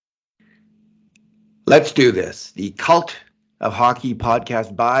Let's do this. The Cult of Hockey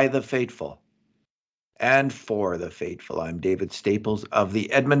podcast by the faithful and for the faithful. I'm David Staples of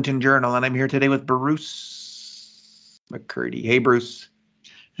the Edmonton Journal, and I'm here today with Bruce McCurdy. Hey, Bruce.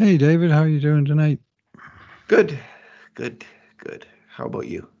 Hey, David. How are you doing tonight? Good. How about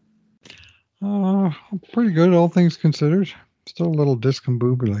you? Pretty good, all things considered. Still a little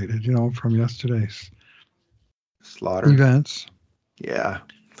discombobulated, from yesterday's slaughter events. Yeah.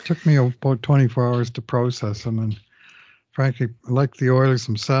 It took me about 24 hours to process them, and frankly, like the Oilers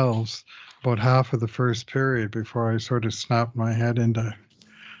themselves, about half of the first period before I sort of snapped my head into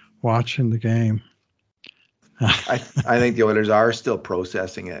watching the game. I think the Oilers are still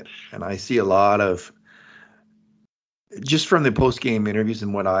processing it, and I see a lot of, just from the post-game interviews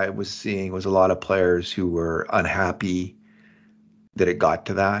and what I was seeing, was a lot of players who were unhappy that it got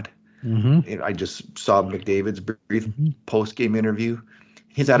to that. Mm-hmm. I just saw McDavid's brief post-game interview.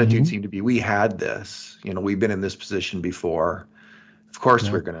 His attitude seemed to be, we had this, we've been in this position before. Of course,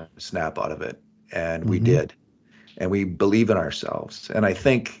 we're going to snap out of it. And we did. And we believe in ourselves. And I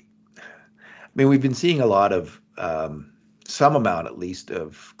think, we've been seeing a lot of, some amount at least,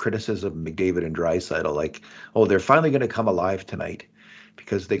 of criticism of McDavid and Draisaitl, like, oh, they're finally going to come alive tonight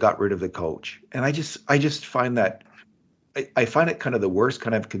because they got rid of the coach. And I just find that, I find it kind of the worst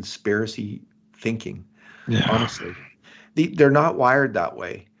kind of conspiracy thinking, honestly. They're not wired that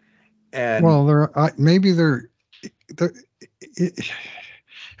way. And if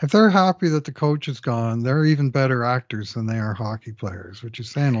they're happy that the coach is gone, they're even better actors than they are hockey players, which is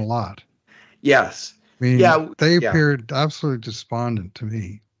saying a lot. Yes. They appeared absolutely despondent to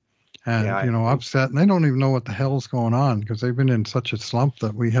me, and upset, and they don't even know what the hell's going on because they've been in such a slump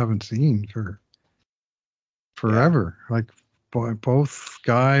that we haven't seen for forever. Like both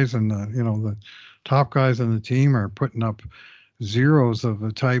guys and the top guys on the team are putting up zeros of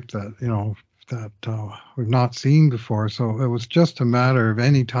a type that we've not seen before. So it was just a matter of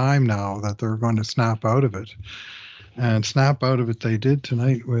any time now that they're going to snap out of it, and snap out of it they did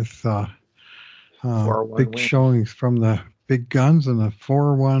tonight with big showings from the big guns and the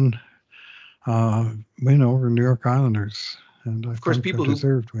 4-1 win over New York Islanders. And of course, people who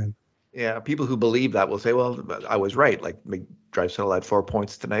deserved win. Yeah, people who believe that will say, well, I was right. Like Draisaitl had 4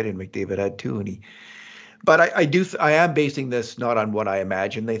 points tonight and McDavid had 2. But I am basing this not on what I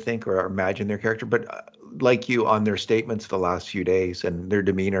imagine they think or imagine their character, but like you, on their statements the last few days and their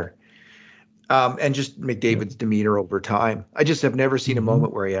demeanor. And just McDavid's demeanor over time. I just have never seen a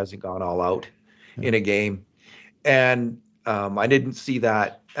moment where he hasn't gone all out in a game. And I didn't see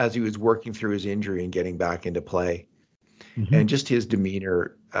that as he was working through his injury and getting back into play. And just his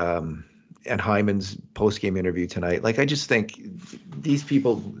demeanor, and Hyman's post-game interview tonight. Like, I just think these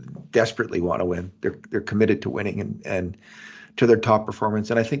people desperately want to win. They're committed to winning and to their top performance.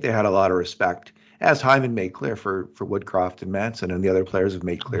 And I think they had a lot of respect, as Hyman made clear, for Woodcroft and Manson, and the other players have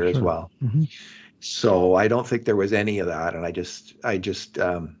made clear as well. So I don't think there was any of that. And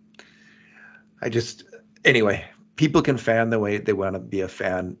anyway, people can fan the way they want to be a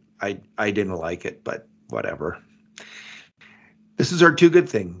fan. I didn't like it, but whatever. This is our 2 good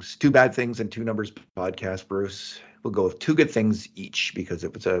things, 2 bad things, and 2 numbers podcast, Bruce. We'll go with 2 good things each because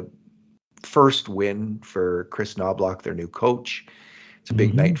it was a first win for Chris Knobloch, their new coach. It's a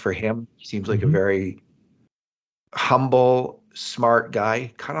big night for him. He seems like a very humble, smart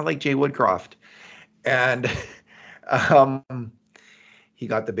guy, kind of like Jay Woodcroft. And he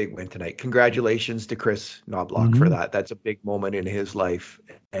got the big win tonight. Congratulations to Chris Knobloch for that. That's a big moment in his life.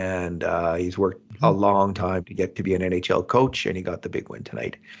 And he's worked a long time to get to be an NHL coach, and he got the big win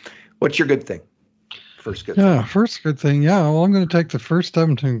tonight. What's your good thing? First good thing. First good thing. Well, I'm going to take the first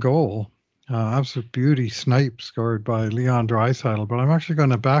Edmonton goal. Absolute beauty snipe scored by Leon Draisaitl. But I'm actually going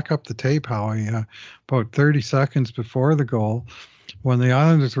to back up the tape, Howie, about 30 seconds before the goal, when the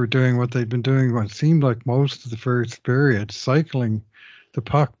Islanders were doing what they'd been doing what seemed like most of the first period, cycling the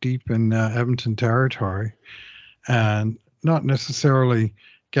puck deep in Edmonton territory, and not necessarily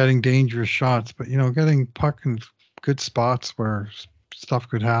getting dangerous shots, but getting puck in good spots where stuff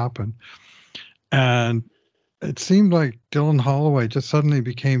could happen. And it seemed like Dylan Holloway just suddenly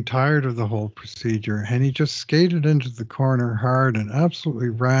became tired of the whole procedure, and he just skated into the corner hard and absolutely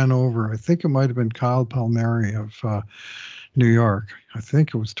ran over, I think it might have been Kyle Palmieri of New York. I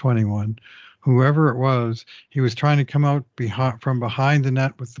think it was 21. Whoever it was, he was trying to come out from behind the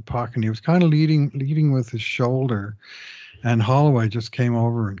net with the puck, and he was kind of leading with his shoulder. And Holloway just came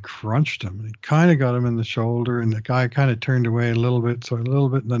over and crunched him. And he kind of got him in the shoulder, and the guy kind of turned away a little bit. So a little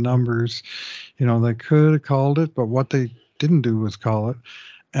bit in the numbers, they could have called it, but what they didn't do was call it.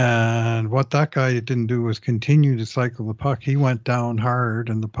 And what that guy didn't do was continue to cycle the puck. He went down hard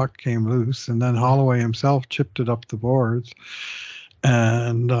and the puck came loose. And then Holloway himself chipped it up the boards.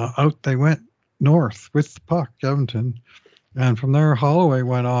 And out they went north with the puck, Edmonton. And from there, Holloway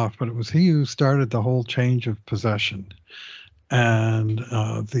went off. But it was he who started the whole change of possession. And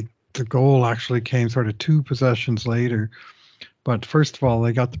the goal actually came sort of 2 possessions later. But first of all,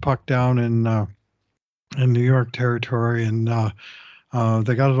 they got the puck down in New York territory, and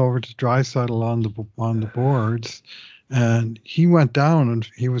they got it over to Draisaitl on the boards, and he went down and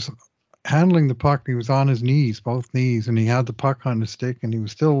he was handling the puck. He was on his knees, both knees, and he had the puck on the stick, and he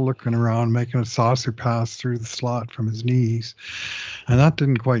was still looking around, making a saucer pass through the slot from his knees, and that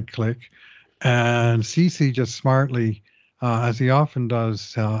didn't quite click. And CC just smartly, as he often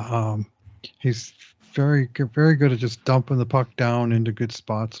does, he's very good at just dumping the puck down into good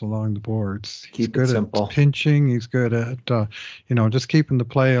spots along the boards. He's Keep good it simple. at pinching. He's good at just keeping the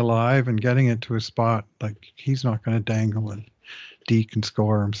play alive and getting it to a spot. Like, he's not going to dangle and Deke and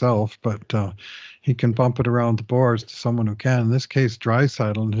score himself, but he can bump it around the boards to someone who can. In this case,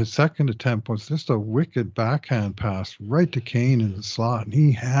 Draisaitl, and his second attempt was just a wicked backhand pass right to Kane in the slot, and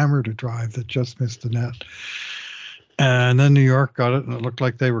he hammered a drive that just missed the net. And then New York got it, and it looked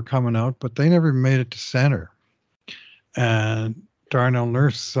like they were coming out, but they never made it to center. And Darnell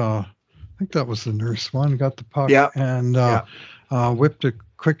Nurse, I think that was the Nurse one, got the puck and whipped a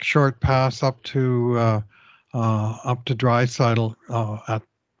quick short pass up to Draisaitl at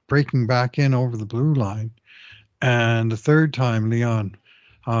breaking back in over the blue line. And the third time, Leon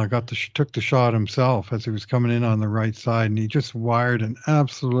took the shot himself as he was coming in on the right side, and he just wired an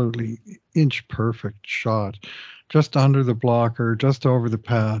absolutely inch perfect shot, just under the blocker, just over the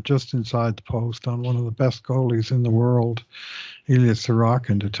pad, just inside the post on one of the best goalies in the world, Ilya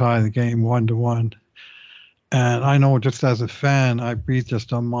Sorokin, to tie the game 1-1. And I know, just as a fan, I breathed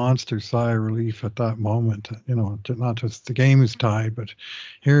just a monster sigh of relief at that moment. Not just the game is tied, but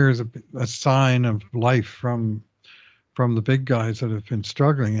here's a sign of life from the big guys that have been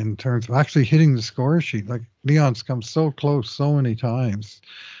struggling in terms of actually hitting the score sheet. Like, Leon's come so close so many times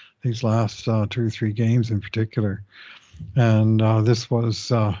these last 2 or 3 games in particular, and this was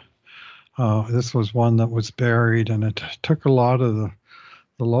one that was buried, and it took a lot of the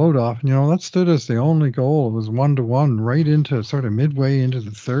load off. And that stood as the only goal. It was 1-1 right into sort of midway into the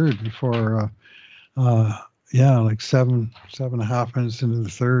third before like 7.5 minutes into the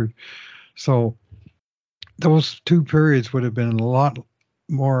third. So those 2 periods would have been a lot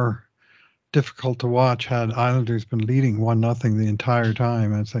more difficult to watch had Islanders been leading 1-0 the entire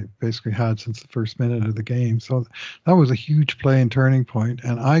time, as they basically had since the first minute of the game. So that was a huge play and turning point,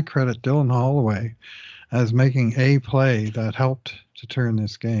 and I credit Dylan Holloway as making a play that helped to turn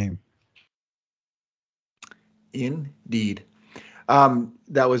this game. Indeed.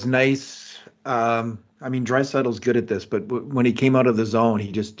 That was nice. Draisaitl's good at this, but when he came out of the zone,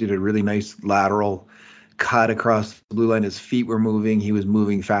 he just did a really nice lateral cut across the blue line. His feet were moving. He was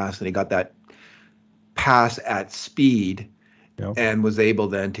moving fast, and he got that pass at speed, and was able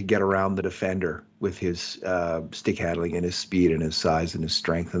then to get around the defender with his stick handling and his speed and his size and his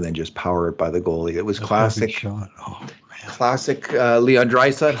strength, and then just power it by the goalie. It was classic shot. Classic Leon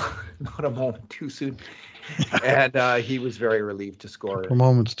Draisaitl. Not a moment too soon. And he was very relieved to score. A couple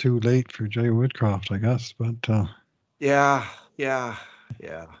moments too late for Jay Woodcroft, I guess, but yeah.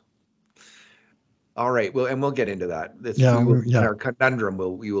 All right, we'll get into that. Our conundrum.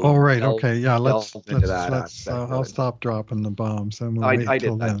 We will. Oh, right. Okay. Yeah. Let's into that. I'll stop dropping the bombs, and we'll wait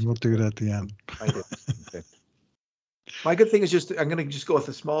till then. We'll do it at the end. I did. Okay. My good thing is I'm going to just go with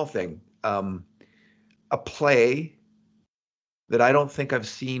a small thing. A play that I don't think I've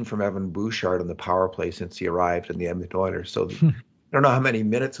seen from Evan Bouchard on the power play since he arrived in the Edmonton Oilers. So I don't know how many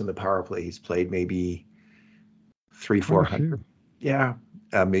minutes on the power play he's played. Maybe 300-400. Yeah.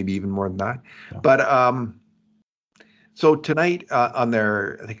 Maybe even more than that. Yeah. But so tonight on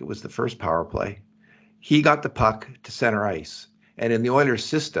I think it was the first power play, he got the puck to center ice. And in the Oilers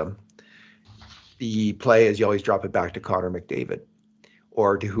system, the play is you always drop it back to Connor McDavid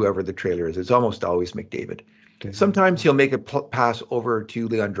or to whoever the trailer is. It's almost always McDavid. Sometimes he'll make a pass over to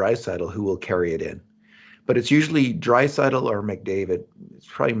Leon Draisaitl, who will carry it in. But it's usually Draisaitl or McDavid. It's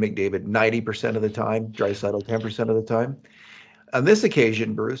probably McDavid 90% of the time, Draisaitl 10% of the time. On this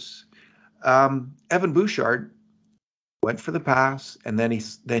occasion, Bruce, Evan Bouchard went for the pass, and then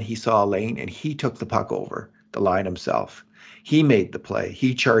he saw a lane, and he took the puck over the line himself. He made the play.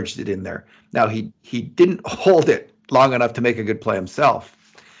 He charged it in there. Now, he didn't hold it long enough to make a good play himself.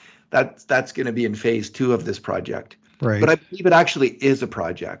 That's going to be in phase 2 of this project. Right. But I believe it actually is a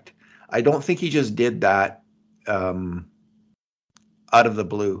project. I don't think he just did that. out of the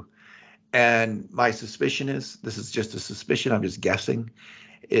blue. And my suspicion is, this is just a suspicion, I'm just guessing,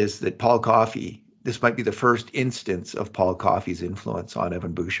 is that Paul Coffey, this might be the first instance of Paul Coffey's influence on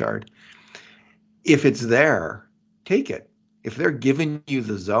Evan Bouchard. If it's there, take it. If they're giving you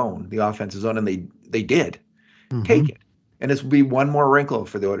the zone, the offensive zone, and they did, take it. And this will be one more wrinkle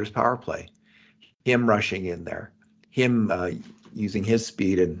for the Oilers power play. Him rushing in there, him using his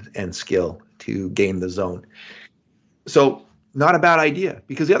speed and skill to gain the zone. So not a bad idea,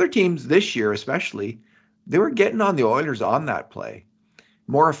 because the other teams this year especially, they were getting on the Oilers on that play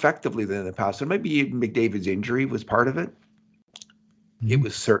more effectively than in the past. So maybe McDavid's injury was part of it. It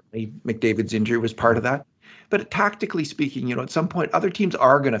was certainly McDavid's injury was part of that. But tactically speaking, you know, at some point, other teams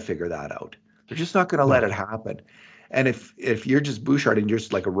are going to figure that out. They're just not going to let it happen. And if you're just Bouchard and you're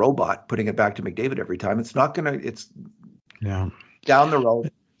just like a robot putting it back to McDavid every time, it's not going to, it's down the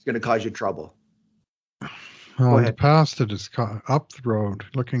road, it's going to cause you trouble. Well, in the past, it has up the road,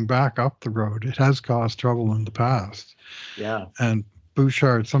 looking back up the road, it has caused trouble in the past. Yeah. And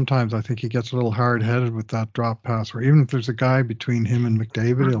Bouchard, sometimes I think he gets a little hard-headed with that drop pass, where even if there's a guy between him and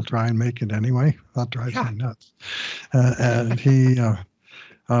McDavid, he'll try and make it anyway. That drives me nuts. And he,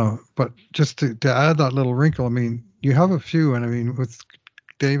 but just to add that little wrinkle, I mean, you have a few, and I mean, with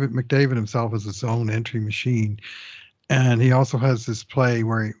McDavid himself is his own entry machine. And he also has this play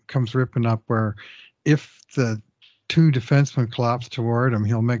where he comes ripping up where if the two defensemen collapse toward him,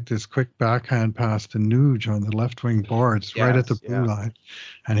 he'll make this quick backhand pass to Nuge on the left wing boards right at the blue line,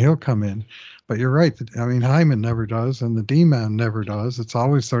 and he'll come in. But you're right. I mean, Hyman never does, and the D-man never does. It's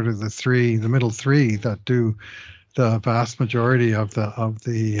always sort of the middle three that do the vast majority of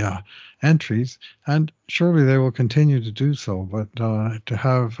the entries, and surely they will continue to do so. But to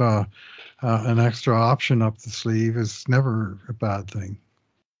have an extra option up the sleeve is never a bad thing.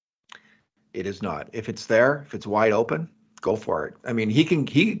 It is not. If it's there, if it's wide open, go for it. I mean, he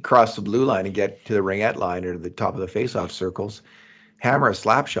can cross the blue line and get to the ringette line or the top of the faceoff circles, hammer a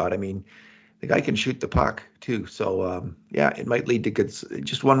slap shot. I mean, the guy can shoot the puck too. So it might lead to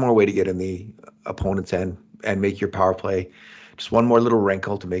just one more way to get in the opponent's end and make your power play just one more little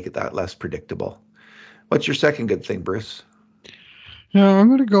wrinkle to make it that less predictable. What's your second good thing, Bruce? Yeah, I'm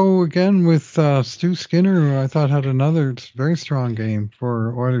going to go again with Stu Skinner, who I thought had another very strong game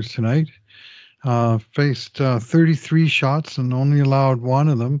for Oilers tonight. Faced 33 shots and only allowed one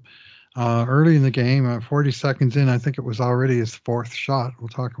of them early in the game. 40 seconds in, I think it was already his fourth shot. We'll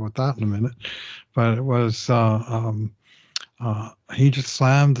talk about that in a minute. But it was he just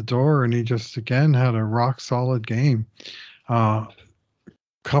slammed the door, and he just again had a rock solid game.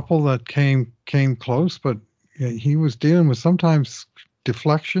 Couple that came close, but he was dealing with sometimes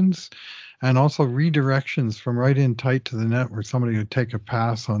deflections and also redirections from right in tight to the net, where somebody would take a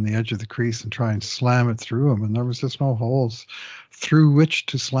pass on the edge of the crease and try and slam it through him, and there was just no holes through which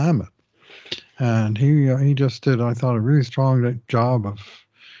to slam it. And he just did, I thought, a really strong job of,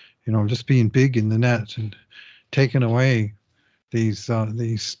 just being big in the net and taking away these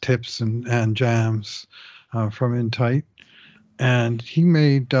tips and jams from in tight. And he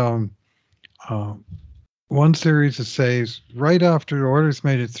made one series of saves right after the Oilers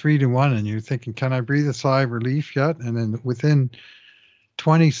made it 3-1, and you're thinking, can I breathe a sigh of relief yet? And then within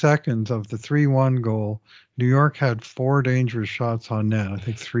 20 seconds of the 3-1 goal, New York had 4 dangerous shots on net. I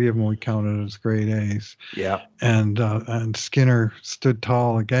think 3 of them we counted as grade A's. Yeah. And Skinner stood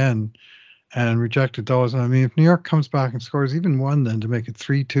tall again and rejected those. And I mean, if New York comes back and scores even one, then to make it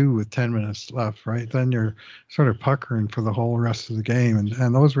 3-2 with 10 minutes left, right? Then you're sort of puckering for the whole rest of the game.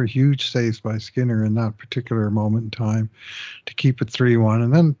 And those were huge saves by Skinner in that particular moment in time to keep it 3-1.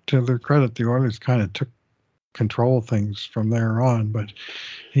 And then, to their credit, the Oilers kind of took control of things from there on. But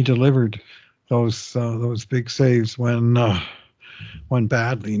he delivered those big saves when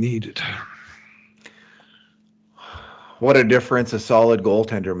badly needed. What a difference a solid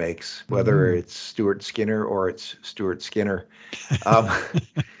goaltender makes, whether it's Stuart Skinner or it's Stuart Skinner.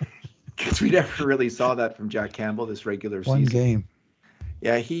 Because we never really saw that from Jack Campbell this regular season. One game.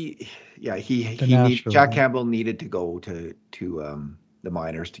 Jack Campbell needed to go to the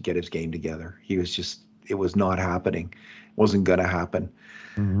minors to get his game together. It was not happening. It wasn't going to happen.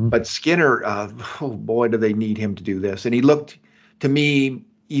 Mm-hmm. But Skinner, oh boy, do they need him to do this. And he looked, to me,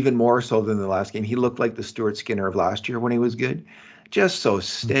 even more so than the last game, he looked like the Stuart Skinner of last year when he was good. Just so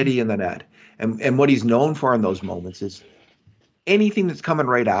steady in the net. And what he's known for in those moments is anything that's coming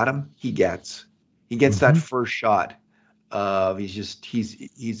right at him, he gets. He gets that first shot.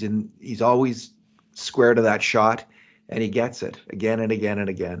 He's always square to that shot, and he gets it again and again and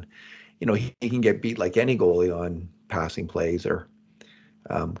again. He can get beat like any goalie on passing plays or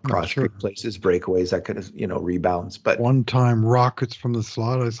Yeah, cross sure. creek places, breakaways, that kind of, rebounds. But One-time rockets from the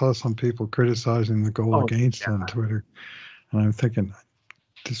slot. I saw some people criticizing the goal oh against on yeah, Twitter, and I'm thinking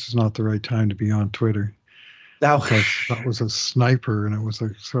this is not the right time to be on Twitter now because that was a sniper and it was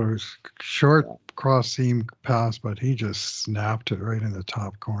a sort of short cross seam pass, but he just snapped it right in the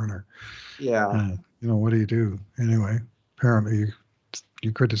top corner. yeah, And what do you do anyway? Apparently,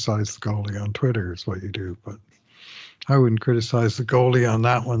 you criticize the goalie on Twitter is what you do, but I wouldn't criticize the goalie on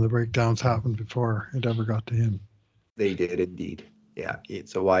that one. The breakdowns happened before it ever got to him. they did indeed. Yeah,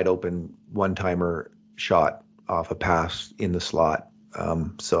 it's a wide open one-timer shot off a pass in the slot.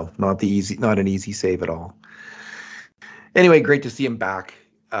 So not an easy save at all. Anyway, great to see him back.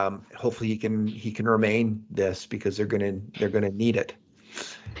 Hopefully he can remain this because they're gonna need it.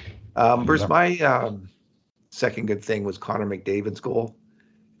 Bruce, my second good thing was Connor McDavid's goal,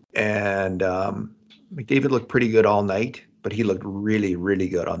 and McDavid looked pretty good all night, but he looked really, really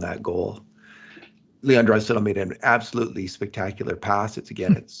good on that goal. Leon Draisaitl made an absolutely spectacular pass.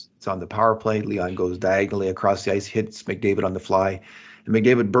 It's on the power play. Leon goes diagonally across the ice, hits McDavid on the fly, and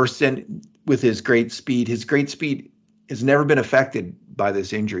McDavid bursts in with his great speed. His great speed has never been affected by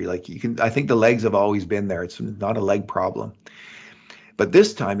this injury. I think the legs have always been there. It's not a leg problem. But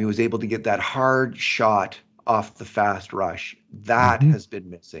this time he was able to get that hard shot off the fast rush. That has been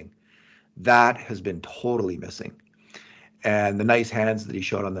missing. That has been totally missing. And the nice hands that he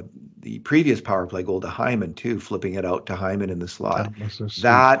showed on the previous power play goal to Hyman too, flipping it out to Hyman in the slot.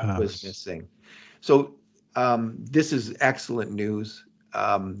 That was missing. So this is excellent news.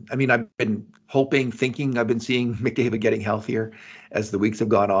 I've been thinking I've been seeing McDavid getting healthier as the weeks have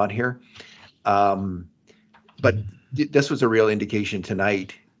gone on here. But this was a real indication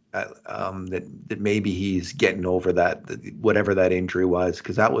tonight that maybe he's getting over whatever that injury was,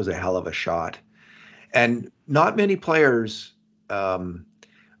 because that was a hell of a shot. And not many players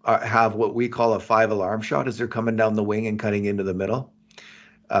have what we call a 5-alarm shot as they're coming down the wing and cutting into the middle.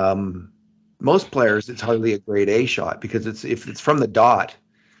 Most players, it's hardly a grade A shot because if it's from the dot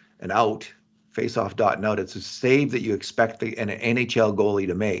and out, face-off dot and out, it's a save that you expect an NHL goalie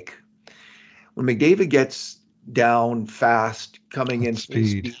to make. When McDavid gets down fast, coming in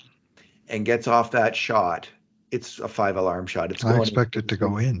speed, and gets off that shot, it's a 5-alarm shot. I expect it to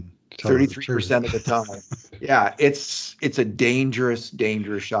go in 33% of the time. Yeah, it's a dangerous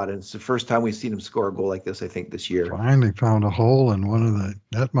shot, and it's the first time we've seen him score a goal like this, I think, this year. Finally found a hole in one of the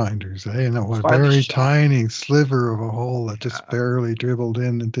netminders, and it was a very tiny sliver of a hole that just barely dribbled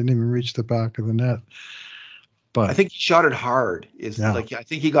in and didn't even reach the back of the net. But I think he shot it hard. I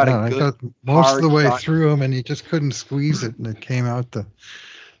think he got a good got most of the way through him, and he just couldn't squeeze it, and it came out the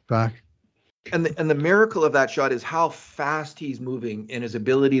back. And the miracle of that shot is how fast he's moving and his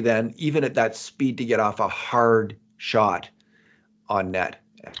ability then, even at that speed, to get off a hard shot on net.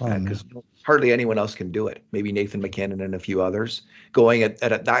 Because hardly anyone else can do it. Maybe Nathan McKinnon and a few others going at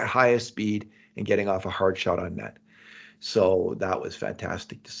that highest speed and getting off a hard shot on net. So that was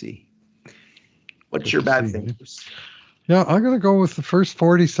fantastic to see. What's your bad thing? Yeah, I'm going to go with the first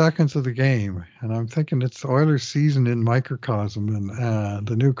 40 seconds of the game. And I'm thinking it's Oilers season in microcosm. And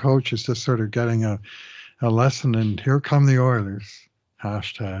the new coach is just sort of getting a lesson. And here come the Oilers,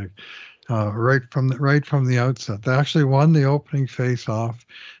 hashtag, right from the outset. They actually won the opening face-off.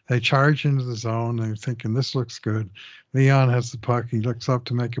 They charge into the zone. They're thinking, this looks good. Leon has the puck. He looks up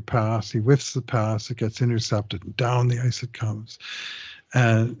to make a pass. He whiffs the pass. It gets intercepted. And down the ice it comes.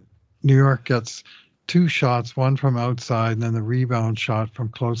 And New York gets 2 shots, one from outside, and then the rebound shot from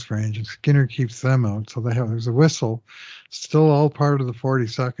close range, and Skinner keeps them out. So there's a whistle, still all part of the 40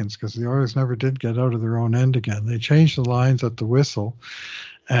 seconds, because the Oilers never did get out of their own end again. They changed the lines at the whistle,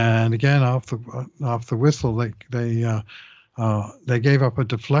 and again off the whistle, they gave up a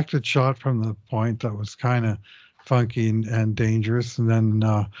deflected shot from the point that was kind of funky and dangerous, and then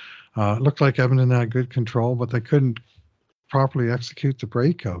it looked like Edmonton had good control, but they couldn't properly execute the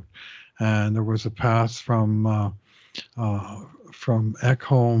breakout. And there was a pass from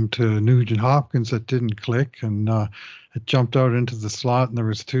Ekholm to Nugent Hopkins that didn't click, and it jumped out into the slot, and there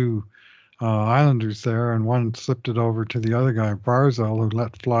was 2 Islanders there, and one slipped it over to the other guy, Barzal, who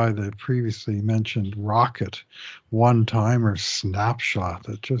let fly the previously mentioned rocket one-timer snapshot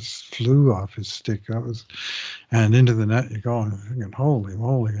that just flew off his stick. And into the net. You're going, holy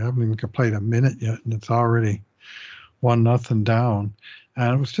moly, I haven't even played a minute yet, and it's already 1-0 down.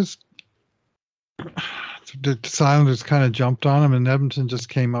 And it was just the Islanders kind of jumped on him, and Edmonton just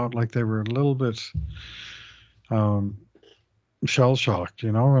came out like they were a little bit shell-shocked,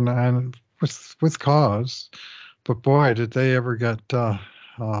 and with cause. But boy, did they ever get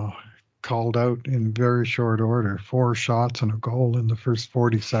called out in very short order. 4 shots and a goal in the first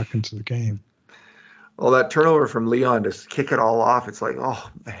 40 seconds of the game. Well, that turnover from Leon to kick it all off, it's like, oh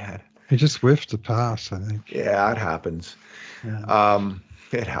man. He just whiffed the pass, I think. Yeah, it happens. Yeah.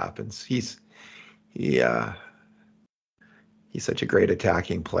 It happens. He's such a great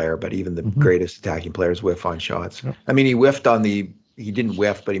attacking player, but even the greatest attacking players whiff on shots. Yep. I mean, he didn't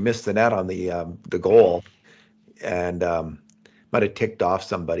whiff, but he missed the net on the goal, and might have ticked off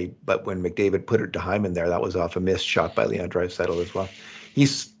somebody. But when McDavid put it to Hyman there, that was off a missed shot by Leon Draisaitl as well.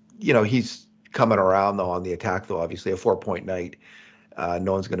 He's coming around though on the attack though. Obviously, a 4-point night.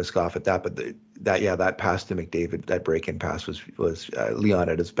 No one's going to scoff at that. But that pass to McDavid, that break-in pass was Leon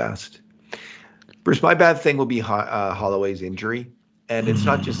at his best. Bruce, my bad thing will be Holloway's injury, and it's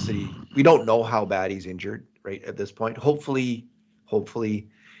not just that we don't know how bad he's injured right at this point. Hopefully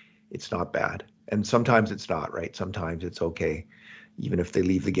it's not bad, and sometimes it's not, right? Sometimes it's okay, even if they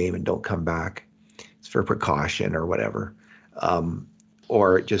leave the game and don't come back. It's for precaution or whatever,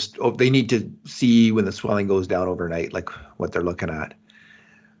 or just they need to see when the swelling goes down overnight, like what they're looking at.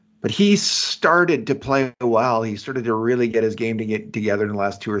 But he started to play well. He started to really get his game to get together in the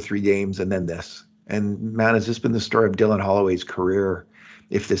last 2 or 3 games, and then this. And man, has this been the story of Dylan Holloway's career?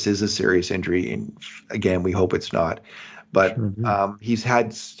 If this is a serious injury, and again, we hope it's not. But he's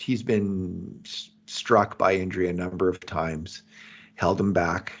been struck by injury a number of times, held him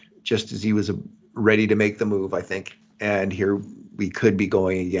back just as he was ready to make the move, I think. And here we could be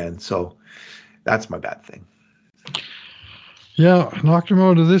going again. So that's my bad thing. Yeah, knocked him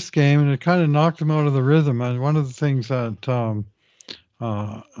out of this game, and it kind of knocked him out of the rhythm. And one of the things that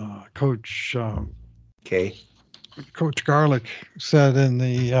Coach Garlick said in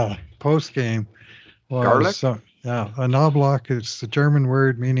the post game was, Garlic? A Knoblauch is the German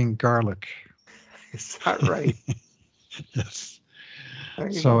word meaning garlic. Is that right? Yes.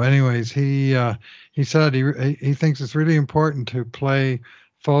 So, anyways, he said he thinks it's really important to play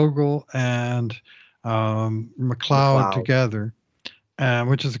Fogle and McLeod together,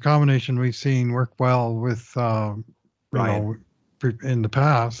 which is a combination we've seen work well with Ryan in the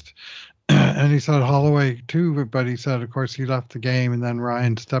past. And he said Holloway too, but he said, of course, he left the game, and then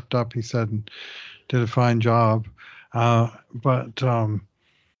Ryan stepped up. He said and did a fine job, but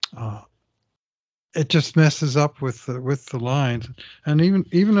it just messes up with the lines. And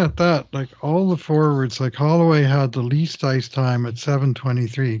even at that, like all the forwards, like Holloway had the least ice time at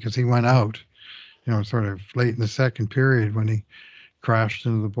 7:23 because he went out, sort of late in the second period when he crashed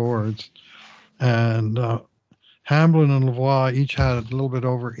into the boards. And Hamblin and Lavoie each had a little bit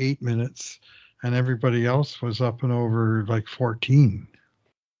over 8 minutes, and everybody else was up and over like 14.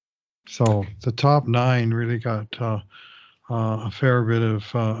 So the top 9 really got a fair bit of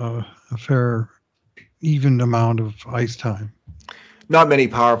a fair even amount of ice time. Not many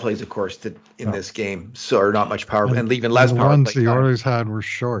power plays, of course, in this game. So, or not much power, and even less power play. The ones the Oilers had were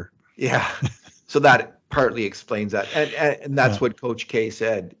short. Yeah. So that partly explains that, and that's what Coach K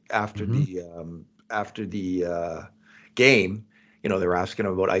said after the game. They were asking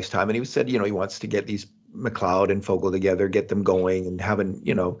him about ice time, and he said, he wants to get these McLeod and Fogle together, get them going, and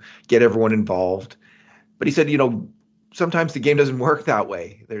get everyone involved. But he said, sometimes the game doesn't work that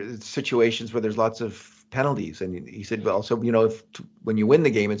way. There's situations where there's lots of penalties, and he said, well, so when you win the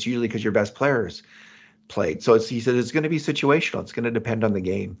game, it's usually because your best players played. So he said it's going to be situational. It's going to depend on the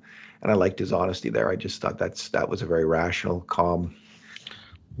game. And I liked his honesty there. I just thought that was a very rational, calm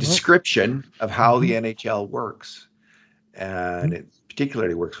description of how the NHL works. And it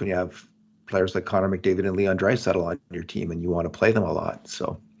particularly works when you have players like Connor McDavid and Leon Draisaitl on your team and you want to play them a lot.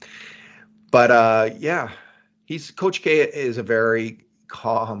 So, but Coach K is a very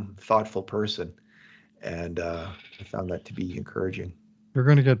calm, thoughtful person. And I found that to be encouraging. You're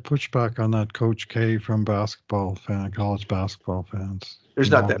going to get pushback on that Coach K from college basketball fans. There's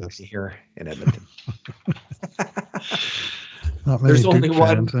not that many here in Edmonton. Not many. There's only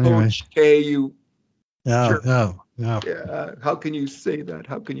one anyway. Coach K. Yeah. How can you say that?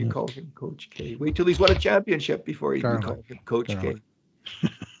 How can you call him Coach K? Wait till he's won a championship before you can call him Coach K.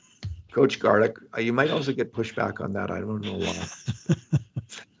 Coach Garlic. You might also get pushback on that. I don't know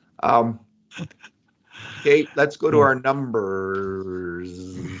why. Okay, let's go to our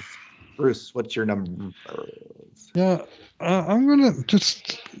numbers. Bruce, what's your numbers? Yeah, I'm going to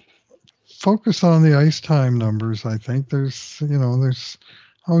just focus on the ice time numbers. I think there's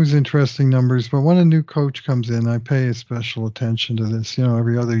always interesting numbers, but when a new coach comes in, I pay special attention to this,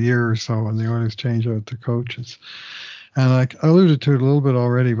 every other year or so when the Oilers change out the coaches. And I alluded to it a little bit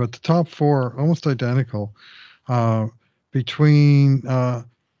already, but the top 4 almost identical between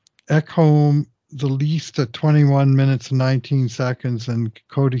Ekholm, the least at 21 minutes and 19 seconds, and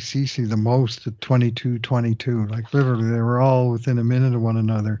Cody Ceci the most at 22:22. Like literally, they were all within a minute of one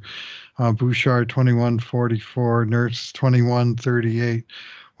another. Bouchard 21:44, Nurse 21:38,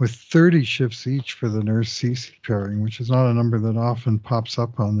 with 30 shifts each for the Nurse Ceci pairing, which is not a number that often pops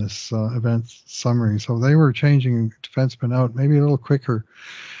up on this event summary. So they were changing defensemen out maybe a little quicker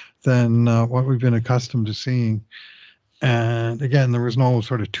than what we've been accustomed to seeing. And again, there was no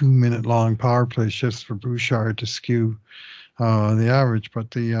sort of 2 minute long power play shifts for Bouchard to skew the average, but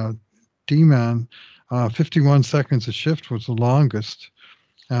the D-man, 51 seconds a shift was the longest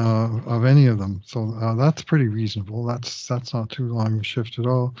of any of them. So that's pretty reasonable. That's not too long a shift at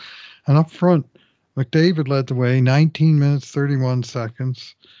all. And up front, McDavid led the way, 19 minutes, 31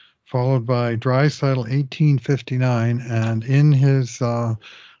 seconds, followed by Draisaitl, 18:59. And in his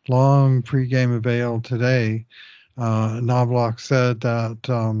long pregame avail today, Knobloch said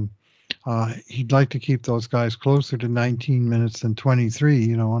that he'd like to keep those guys closer to 19 minutes than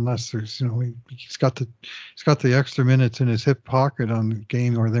 23, unless there's, he's got the extra minutes in his hip pocket on the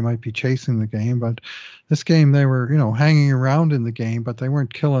game, or they might be chasing the game. But this game, they were, hanging around in the game, but they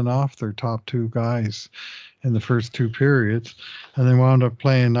weren't killing off their top two guys in the first two periods. And they wound up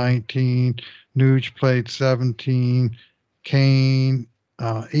playing 19. Nuge played 17. Kane,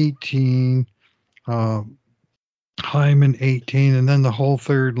 18. Hyman 18, and then the whole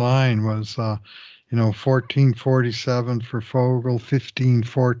third line was 14:47 for Fogle,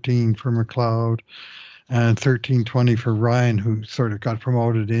 15:14 for McLeod, and 13:20 for Ryan, who sort of got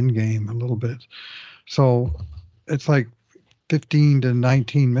promoted in game a little bit. So it's like 15 to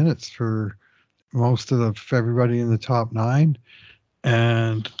 19 minutes for most of everybody in the top nine,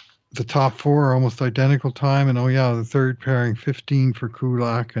 and the top four are almost identical time. And the third pairing, 15 for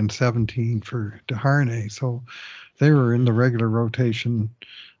Kulak and 17 for Desharnais. So they were in the regular rotation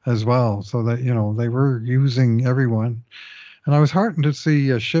as well. So that, they were using everyone. And I was heartened to see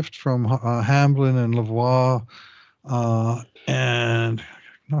a shift from Hamblin and Lavoie. And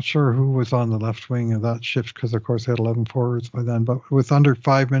I'm not sure who was on the left wing of that shift, because of course they had 11 forwards by then. But with under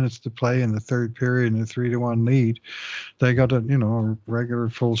 5 minutes to play in the third period and a 3-1 lead, they got a regular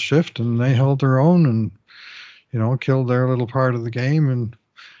full shift, and they held their own and killed their little part of the game. And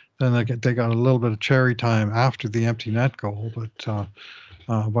then they got a little bit of cherry time after the empty net goal, but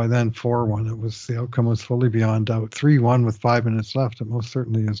by then 4-1, the outcome was fully beyond doubt. 3-1 with 5 minutes left, it most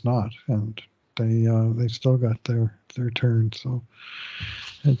certainly is not, and they still got their turn. So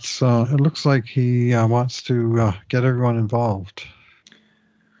it looks like he wants to get everyone involved.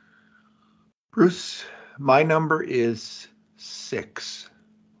 Bruce, my number is 6.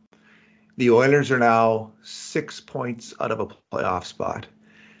 The Oilers are now 6 points out of a playoff spot.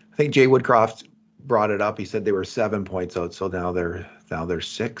 I think Jay Woodcroft brought it up. He said they were 7 points out, so now they're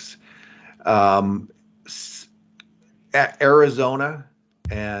 6. Arizona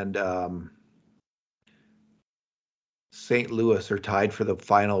and St. Louis are tied for the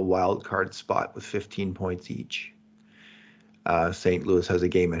final wild card spot with 15 points each. St. Louis has a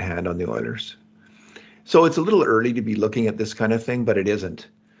game in hand on the Oilers. So it's a little early to be looking at this kind of thing, but it isn't.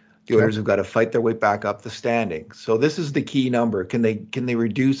 The Oilers have got to fight their way back up the standings. So this is the key number. Can they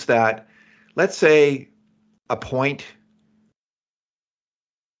reduce that? Let's say a point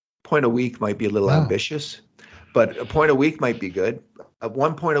a week might be a little ambitious, but a point a week might be good.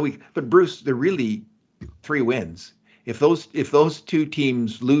 1 point a week. But Bruce, they're really 3 wins. If those two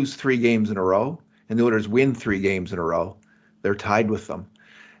teams lose 3 games in a row and the Oilers win 3 games in a row, they're tied with them.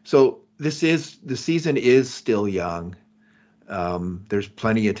 So the season is still young. There's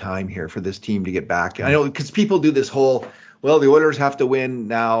plenty of time here for this team to get back. I know, because people do this whole, the Oilers have to win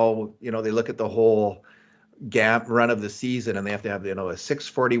now. They look at the whole run of the season, and they have to have a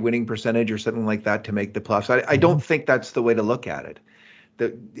 640 winning percentage or something like that to make the playoffs. I don't think that's the way to look at it.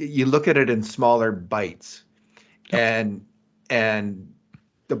 You look at it in smaller bites, and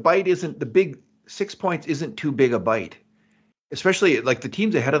the bite isn't the big. 6 points isn't too big a bite, especially like the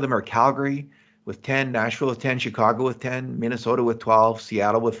teams ahead of them are Calgary with 10, Nashville with 10, Chicago with 10, Minnesota with 12,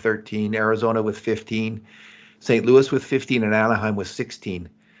 Seattle with 13, Arizona with 15, St. Louis with 15, and Anaheim with 16.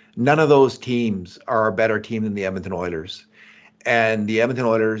 None of those teams are a better team than the Edmonton Oilers. And the Edmonton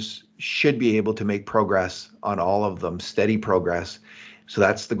Oilers should be able to make progress on all of them, steady progress. So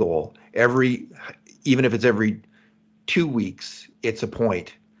that's the goal. Even if it's every 2 weeks, it's a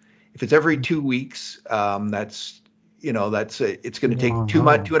point. If it's every 2 weeks, it's going to take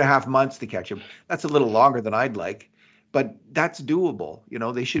 2.5 months to catch them. That's a little longer than I'd like, but that's doable.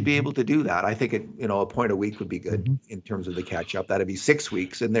 They should be able to do that. I think a point a week would be good in terms of the catch up. That'd be 6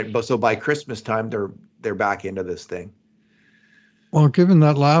 weeks, and so by Christmas time they're back into this thing. Well, given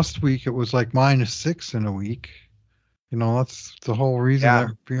that last week it was like -6 in a week, that's the whole reason Yeah,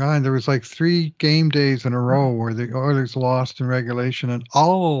 they're behind. There was like 3 game days in a row where the Oilers lost in regulation, and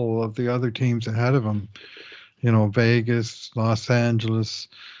all of the other teams ahead of them, Vegas, Los Angeles,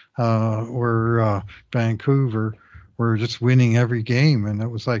 were Vancouver, were just winning every game, and it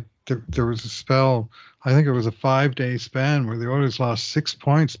was like there was a spell. I think it was a 5-day span where the Oilers lost 6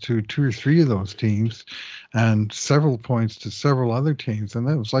 points to 2 or 3 of those teams, and several points to several other teams, and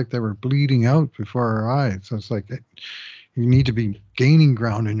it was like they were bleeding out before our eyes. So it's like you need to be gaining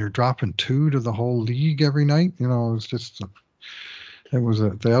ground, and you're dropping 2 to the whole league every night. It was just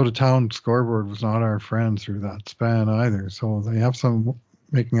the out of town scoreboard was not our friend through that span either. So they have some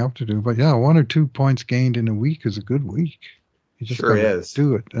making up to do. But yeah, 1 or 2 points gained in a week is a good week. You just sure got to is.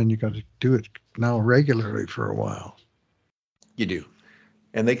 do it, and you got to do it now regularly for a while. You do,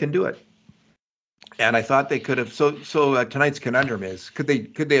 and they can do it. And I thought they could have. So tonight's conundrum is could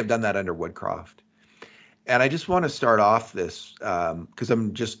they have done that under Woodcroft? And I just want to start off this because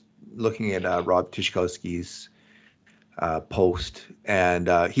I'm just looking at Rob Tyszkowski's post,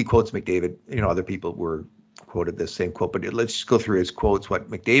 and he quotes McDavid. Other people were quoted this same quote, but let's just go through his quotes.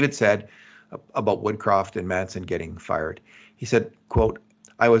 What McDavid said about Woodcroft and Manson getting fired. He said, quote,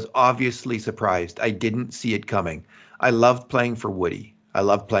 "I was obviously surprised. I didn't see it coming. I loved playing for Woody. I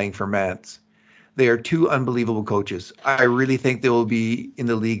loved playing for Mance. They are 2 unbelievable coaches. I really think they will be in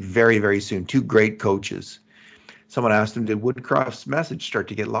the league very, very soon. 2 great coaches." Someone asked him, did Woodcroft's message start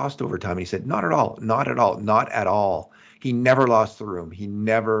to get lost over time? He said, not at all, not at all, not at all. He never lost the room. He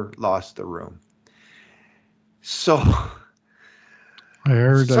never lost the room. So I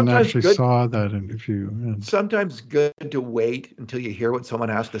heard and sometimes actually good, saw that interview. And sometimes good to wait until you hear what someone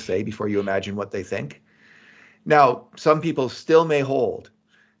has to say before you imagine what they think. Now, some people still may hold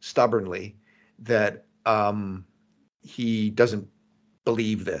stubbornly that he doesn't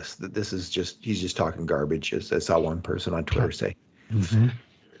believe that this is he's just talking garbage, as I saw one person on Twitter say. mm-hmm.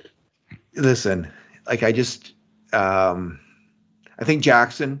 Listen, like I think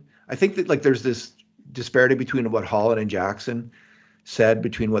Jackson, I think that like there's this disparity between what Holland and Jackson said,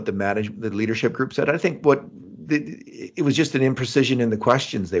 between what the leadership group said. I think it was just an imprecision in the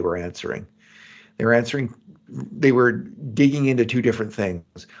questions they were answering. They were digging into 2 different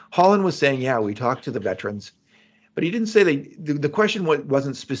things. Holland was saying, yeah, we talked to the veterans, but he didn't say the question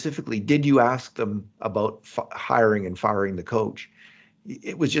wasn't specifically, did you ask them about hiring and firing the coach?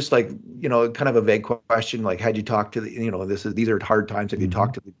 It was just like, kind of a vague question, like, had you talked to these are hard times. Have you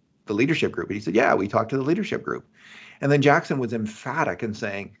talked to the leadership group? And he said, yeah, we talked to the leadership group. And then Jackson was emphatic in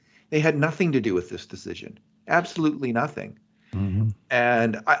saying they had nothing to do with this decision. Absolutely nothing. Mm-hmm.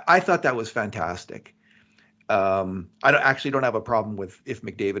 And I thought that was fantastic. I don't have a problem with if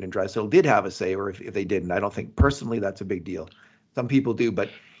McDavid and Draisaitl did have a say, or if they didn't. I don't think personally that's a big deal. Some people do, but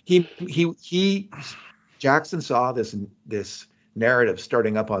Jackson saw this narrative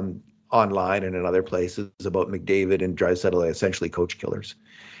starting up online and in other places about McDavid and Draisaitl essentially coach killers,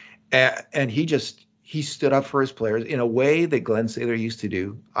 and he stood up for his players in a way that Glenn Saylor used to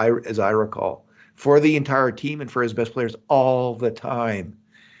do, as I recall, for the entire team and for his best players all the time.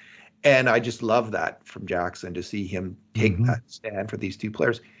 And I just love that from Jackson, to see him take that stand for these 2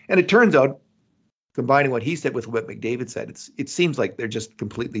 players. And it turns out, combining what he said with what McDavid said, it seems like they're just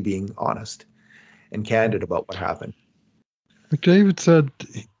completely being honest and candid about what happened. McDavid said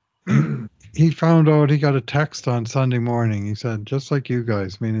he found out, he got a text on Sunday morning. He said, just like you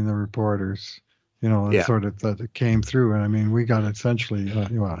guys, meaning the reporters, sort of that it came through. And I mean, we got essentially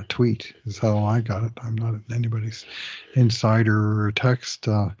a tweet is how I got it. I'm not anybody's insider or text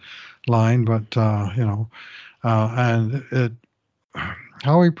line, but and it,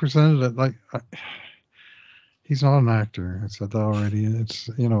 how he presented it, like he's not an actor. I said that already. It's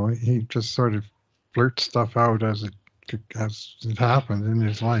he just sort of blurts stuff out as it happened in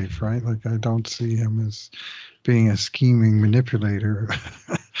his life, right? Like I don't see him as being a scheming manipulator.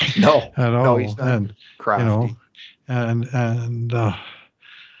 No, at all. No, he's not and crafty.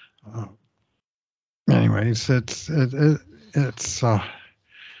 Anyways, it's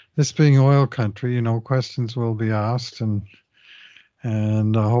this being oil country, questions will be asked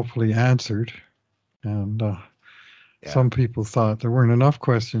and hopefully answered. And some people thought there weren't enough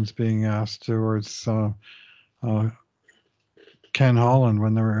questions being asked towards Ken Holland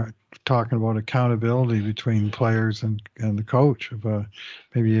when they were talking about accountability between players and the coach, of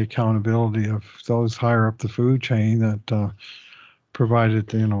maybe accountability of those higher up the food chain that provided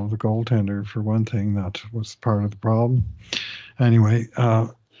the goaltender, for one thing. That was part of the problem. Anyway,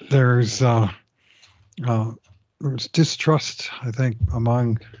 there's distrust, I think,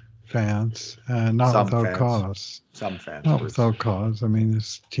 among fans, and not Some without fans. cause. Some fans. Not Bruce. without cause. I mean,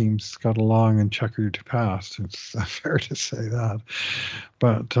 this team's got a long and checkered past. It's fair to say that.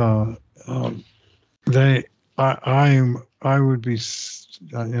 But I would be,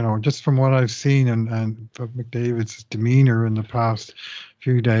 just from what I've seen and McDavid's demeanor in the past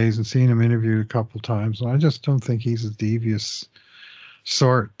few days, and seeing him interviewed a couple times, and I just don't think he's a devious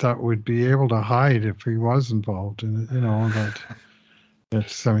sort that would be able to hide if he was involved in it. That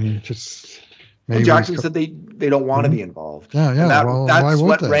it's, I mean, just Well, maybe Jackson said they don't want to be involved. Yeah. And Well, why that's would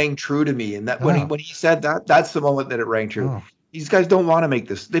what they? rang true to me. And that Yeah. when he said that, that's the moment that it rang true. Oh. These guys don't want to make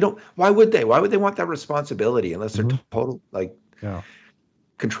this. They don't. Why would they? Why would they want that responsibility unless they're total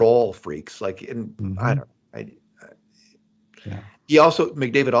control freaks? Like, I don't.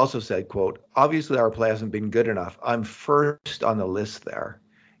 McDavid also said, "quote Obviously our play hasn't been good enough. I'm first on the list there.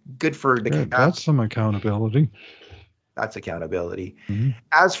 Good for the Caps. That's some accountability. That's accountability. Mm-hmm.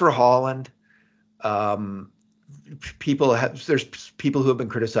 As for Holland, there's people who have been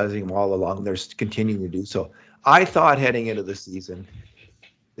criticizing him all along. They're continuing to do so. I thought heading into the season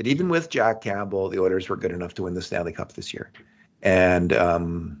that even with Jack Campbell, the Oilers were good enough to win the Stanley Cup this year and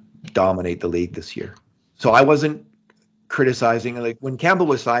dominate the league this year. So I wasn't criticizing. Like when Campbell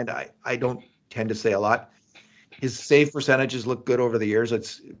was signed, I don't tend to say a lot. His save percentages look good over the years.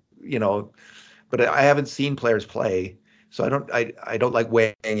 It's but I haven't seen players play, so I don't like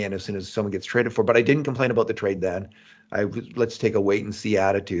weighing in as soon as someone gets traded for. But I didn't complain about the trade then. Let's take a wait and see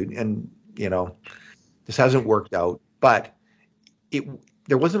attitude, and this hasn't worked out. But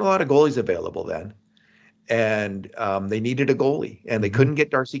there wasn't a lot of goalies available then, and they needed a goalie, and they couldn't get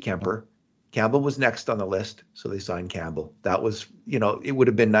Darcy Kemper. Campbell was next on the list, so they signed Campbell. That was, it would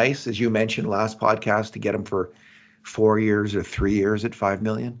have been nice, as you mentioned last podcast, to get him for 4 years or 3 years at $5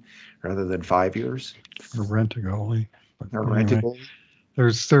 million rather than 5 years. Or rent a goalie. Rent a goalie. There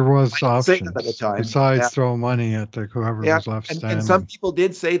was options at the time. Besides throw money at whoever was left standing. And some people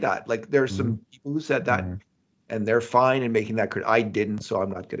did say that. Like there's some people who said that, and they're fine in making that. I didn't, so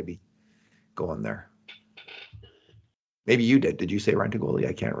I'm not going to be going there. Maybe you did. Did you say rent a goalie?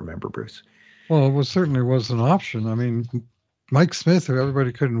 I can't remember, Bruce. Well, it certainly was an option. I mean, Mike Smith, who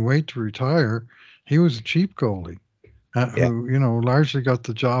everybody couldn't wait to retire, he was a cheap goalie. Who largely got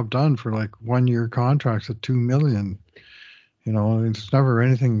the job done for like 1 year contracts at $2 million. It's never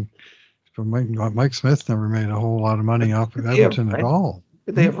anything. But Mike Smith never made a whole lot of money off of Edmonton at all.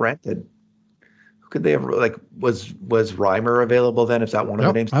 Could they have rented? Could they have was Reimer available then? Is that one of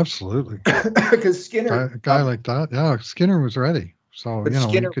the names? Absolutely. Because Skinner, a guy like that, Skinner was ready. So but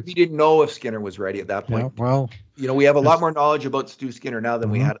Skinner, we didn't know if Skinner was ready at that point. Yeah, well, we have a lot more knowledge about Stu Skinner now than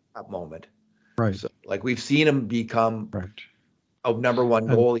we had at that moment. Right. So, we've seen him become a number one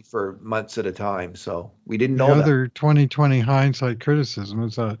goalie for months at a time. So we didn't know that. The other 2020 hindsight criticism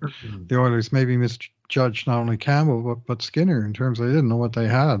is that the Oilers maybe misjudged not only Campbell but Skinner in terms of they didn't know what they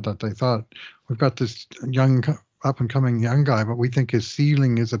had. That they thought we've got this young up and coming young guy, but we think his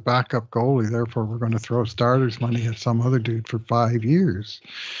ceiling is a backup goalie. Therefore, we're going to throw starters money at some other dude for 5 years.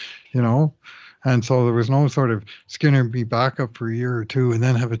 And so there was no sort of Skinner be backup for a year or two and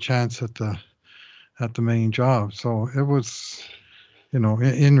then have a chance at the main job. So it was,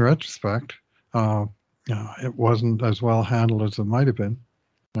 in retrospect, it wasn't as well handled as it might have been.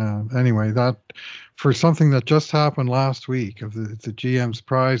 Anyway, that for something that just happened last week of the GM's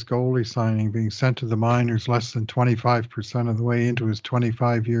prize goalie signing being sent to the minors less than 25% of the way into his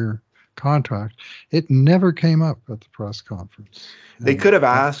 25-year contract, it never came up at the press conference. They could have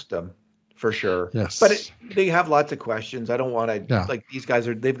asked him. For sure. Yes. But they have lots of questions. I don't want to these guys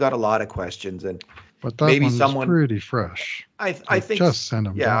they've got a lot of questions, and but that maybe someone pretty fresh. I think just send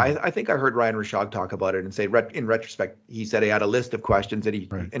them. Yeah, I think I heard Ryan Rishaug talk about it and say in retrospect he said he had a list of questions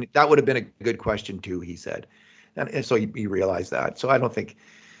and and that would have been a good question too. He said, and so you realize that. So I don't think,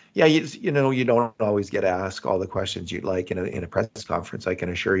 you don't always get asked all the questions you'd like in a press conference. I can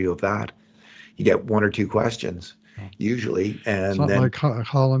assure you of that. You get one or two questions. Usually, and it's not then, like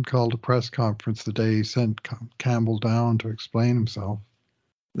Holland called a press conference the day he sent Campbell down to explain himself.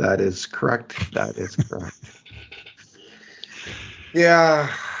 That is correct.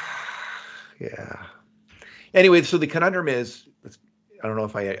 Yeah. Anyway, so the conundrum is, I don't know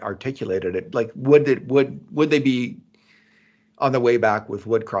if I articulated it. Like, would they be on the way back with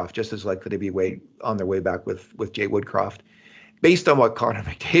Woodcroft just as likely to be on their way back with Jay Woodcroft, based on what Connor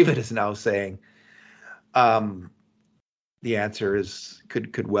McDavid is now saying? The answer is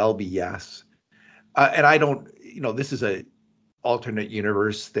could well be yes. And I don't, this is a alternate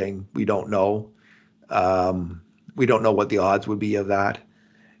universe thing. We don't know. We don't know what the odds would be of that.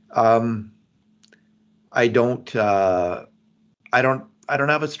 I I don't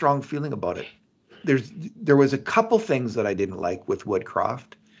have a strong feeling about it. There was a couple things that I didn't like with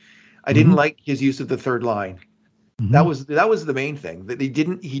Woodcroft. I didn't like his use of the third line. That was the main thing. That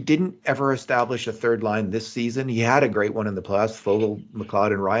he didn't ever establish a third line this season. He had a great one in the playoffs, Fogle,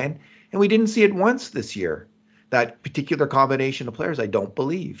 McLeod, and Ryan, and we didn't see it once this year. That particular combination of players, I don't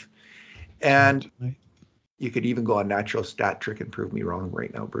believe. And you could even go on natural stat trick and prove me wrong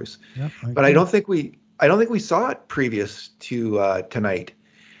right now, Bruce. Yeah, but I don't think we saw it previous to tonight.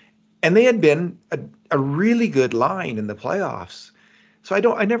 And they had been a really good line in the playoffs. So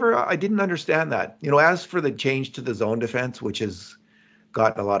I didn't understand that. As for the change to the zone defense, which has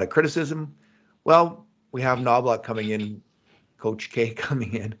gotten a lot of criticism, well, we have Knobloch coming in, Coach K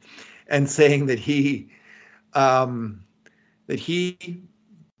coming in, and saying that he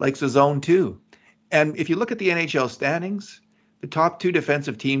likes the zone too. And if you look at the NHL standings, the top two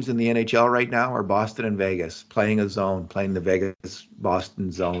defensive teams in the NHL right now are Boston and Vegas, playing a zone, playing the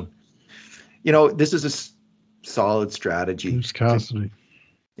Vegas-Boston zone. This is a solid strategy. Bruce Cassidy.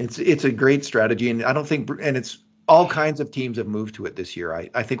 It's a great strategy, and I don't think, and it's all kinds of teams have moved to it this year.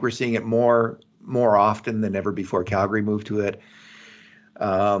 I think we're seeing it more often than ever before. Calgary moved to it.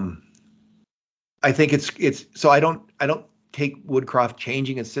 I think it's so I don't take Woodcroft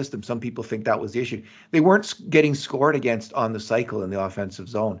changing his system. Some people think that was the issue. They weren't getting scored against on the cycle in the offensive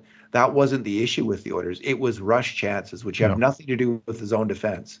zone. That wasn't the issue with the Oilers. It was rush chances, which have nothing to do with the zone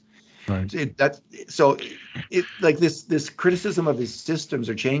defense. Right. Like this criticism of his systems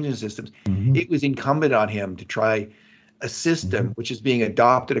or changing systems. It was incumbent on him to try a system which is being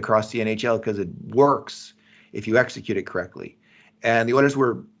adopted across the NHL because it works if you execute it correctly. And the Oilers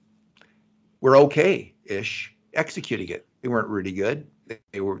were okay-ish executing it. They weren't really good.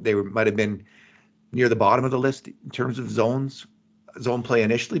 They might have been near the bottom of the list in terms of zone play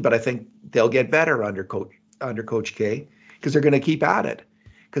initially, but I think they'll get better under Coach K because they're going to keep at it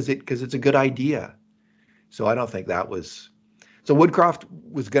because it's a good idea. So I don't think that was. So Woodcroft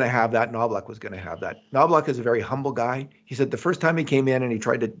was going to have that. Knobloch was going to have that. Knobloch is a very humble guy. He said the first time he came in and he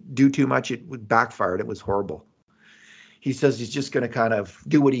tried to do too much, it backfired. It was horrible. He says he's just going to kind of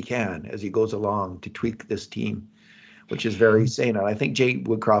do what he can as he goes along to tweak this team, which is very sane. And I think Jay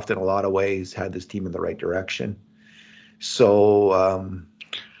Woodcroft, in a lot of ways, had this team in the right direction. So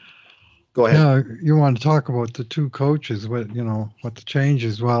go ahead. Yeah, you want to talk about the two coaches, what the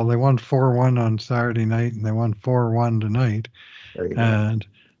changes. Well, they won 4-1 on Saturday night, and they won 4-1 tonight. And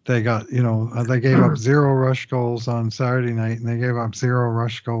they got, they gave up 0 rush goals on Saturday night, and they gave up 0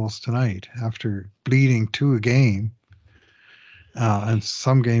 rush goals tonight after bleeding 2 a game. And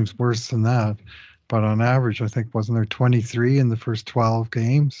some games worse than that. But on average, I think, wasn't there 23 in the first 12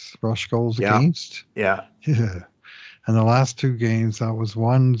 games, rush goals against? Yeah. And the last 2 games, that was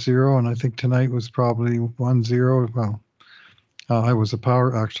 1-0, and I think tonight was probably 1-0. Well, it was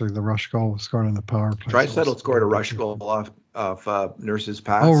the rush goal was scored in the power play. Draisaitl scored a rush goal off Nurse's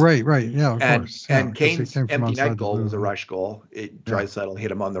pass. Oh, right, yeah, of course. And Kane's empty net goal was a rush goal. Draisaitl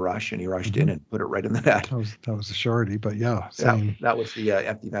hit him on the rush, and he rushed in and put it right in the net. That was a shorty, but same. That was the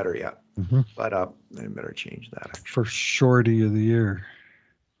empty netter, But I better change that. Actually. First shorty of the year.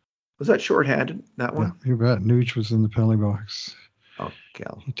 Was that shorthanded, that one? Yeah, you bet. Nuge was in the penalty box. Oh,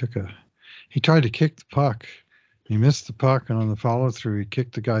 Cal. He tried to kick the puck. He missed the puck, and on the follow-through, he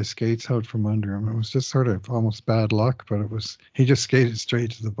kicked the guy's skates out from under him. It was just sort of almost bad luck, but he just skated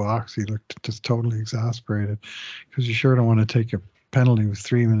straight to the box. He looked just totally exasperated because you sure don't want to take a penalty with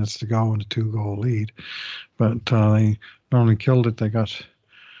 3 minutes to go and a 2-goal lead. But they not only killed it, they got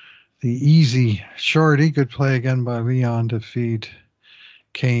the easy shorty. Good play again by Leon to feed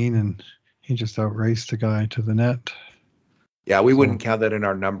Kane, and he just outraced the guy to the net. Yeah, we wouldn't count that in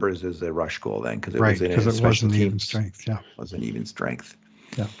our numbers as a rush goal then because it wasn't even strength. Yeah, it wasn't even strength.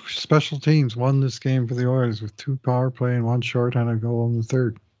 Yeah, special teams won this game for the Oilers with 2 power play and 1 shorthanded goal in the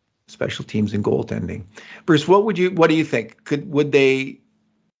third. Special teams and goaltending. Bruce, what do you think? Would they?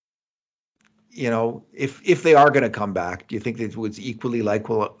 If they are going to come back, do you think it was equally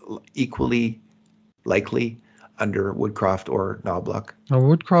likely under Woodcroft or Knobloch? Well,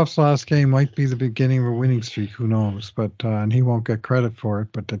 Woodcroft's last game might be the beginning of a winning streak. Who knows? But and he won't get credit for it.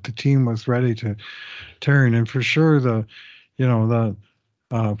 But the team was ready to turn, and for sure the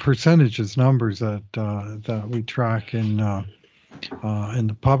percentages numbers that we track in the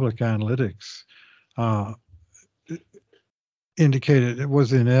public analytics indicated it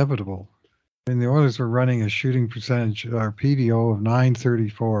was inevitable. I mean, the Oilers were running a shooting percentage, or PDO, of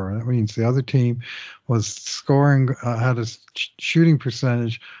 .934. That means the other team was scoring, had a shooting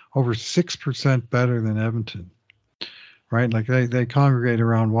percentage over 6% better than Edmonton, right? Like they congregate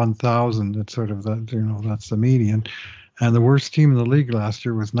around 1,000. That's sort of that's the median. And the worst team in the league last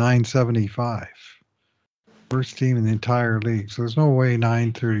year was 975. Worst team in the entire league. So there's no way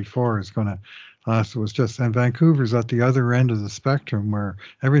 934 is going to last. It was just, and Vancouver's at the other end of the spectrum where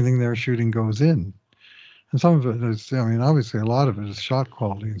everything they're shooting goes in. And some of it is, I mean, obviously a lot of it is shot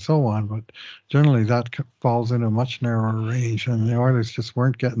quality and so on, but generally that falls in a much narrower range. And the Oilers just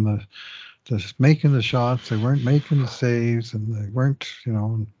weren't getting the making the shots, they weren't making the saves, and they weren't,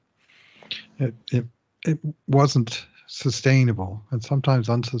 it wasn't sustainable. And sometimes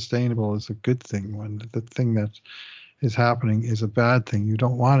unsustainable is a good thing when the thing that is happening is a bad thing. You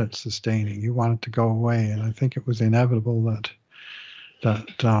don't want it sustaining. You want it to go away. And I think it was inevitable that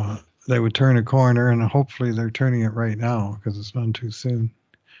they would turn a corner, and hopefully they're turning it right now because it's none too soon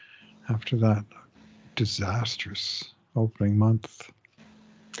after that disastrous opening month.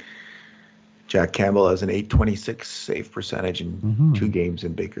 Jack Campbell has an .826 save percentage in 2 games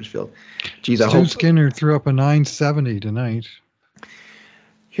in Bakersfield. Geez, I Stu hope Skinner threw up a .970 tonight.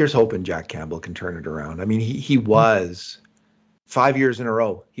 Here's hoping Jack Campbell can turn it around. I mean, he was 5 years in a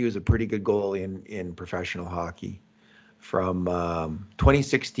row. He was a pretty good goalie in professional hockey from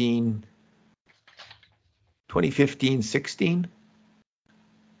 2015, 16.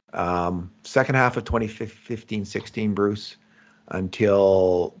 Second half of 2015-16, Bruce,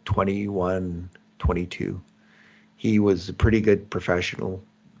 until 21-22. He was a pretty good professional.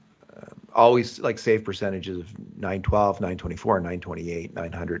 Always like save percentages of 912, 924, 928,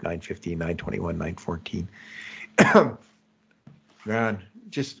 900, 915, 921, 914. Man,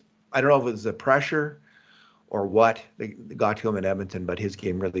 just, I don't know if it was the pressure or what that got to him in Edmonton, but his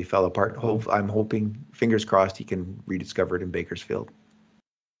game really fell apart. I'm hoping, fingers crossed, he can rediscover it in Bakersfield.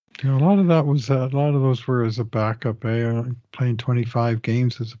 A lot of those were as a backup, playing 25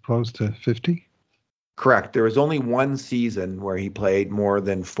 games as opposed to 50. Correct. There was only one season where he played more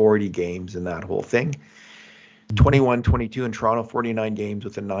than 40 games in that whole thing. 21-22 in Toronto, 49 games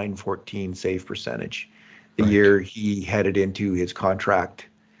with a .914 save percentage. The year he headed into his contract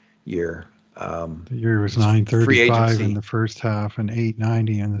year. The year was .935 in the first half and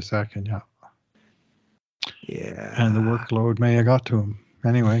 .890 in the second. Yeah. Yeah. And the workload may have got to him.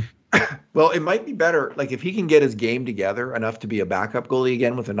 Anyway. Well, it might be better, like if he can get his game together enough to be a backup goalie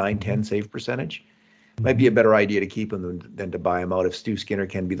again with a .910 save percentage, might be a better idea to keep him than to buy him out if Stu Skinner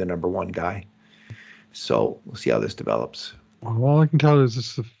can be the number one guy. So we'll see how this develops. Well, all I can tell you is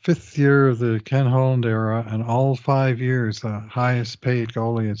it's the 5th year of the Ken Holland era, and all 5 years the highest paid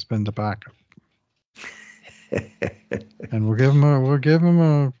goalie has been the backup. And we'll give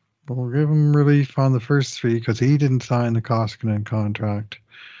him relief on the first 3 because he didn't sign the Koskinen contract.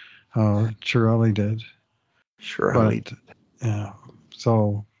 Chiarelli did. Chiarelli did. Yeah.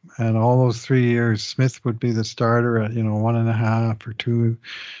 So, and all those 3 years, Smith would be the starter at 1.5 or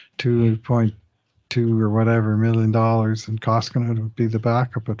 2.2 or whatever $1 million, and Koskinen would be the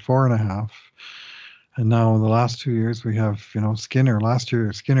backup at 4.5. And now in the last 2 years we have Skinner. Last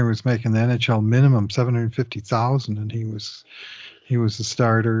year Skinner was making the NHL minimum $750,000, and he was the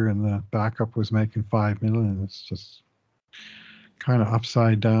starter, and the backup was making $5 million. It's just kind of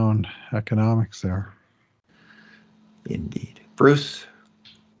upside down economics there. Indeed. Bruce,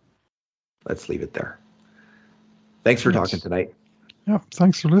 let's leave it there. Thanks for talking tonight. Yeah,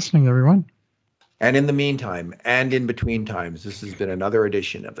 thanks for listening, everyone. And in the meantime, and in between times, this has been another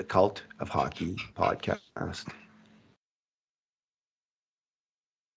edition of the Cult of Hockey podcast.